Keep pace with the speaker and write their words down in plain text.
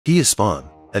He is Spawn,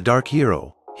 a dark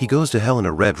hero. He goes to hell in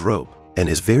a red robe and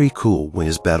is very cool when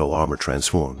his battle armor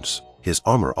transforms. His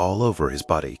armor all over his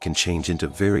body can change into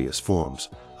various forms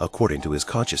according to his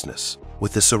consciousness.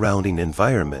 With the surrounding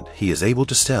environment, he is able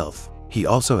to stealth. He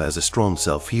also has a strong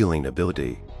self-healing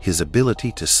ability. His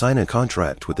ability to sign a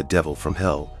contract with the devil from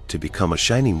hell to become a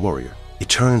shining warrior. It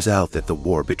turns out that the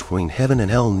war between heaven and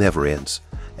hell never ends,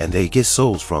 and they get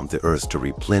souls from the earth to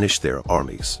replenish their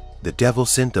armies. The devil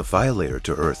sent a violator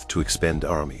to earth to expand the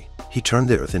army. He turned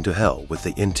the earth into hell with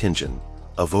the intention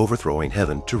of overthrowing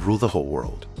heaven to rule the whole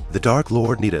world. The Dark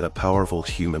Lord needed a powerful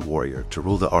human warrior to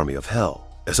rule the army of hell.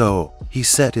 So, he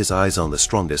set his eyes on the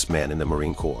strongest man in the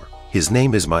Marine Corps. His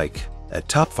name is Mike, a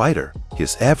top fighter.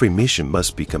 His every mission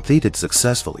must be completed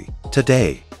successfully.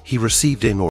 Today, he received an order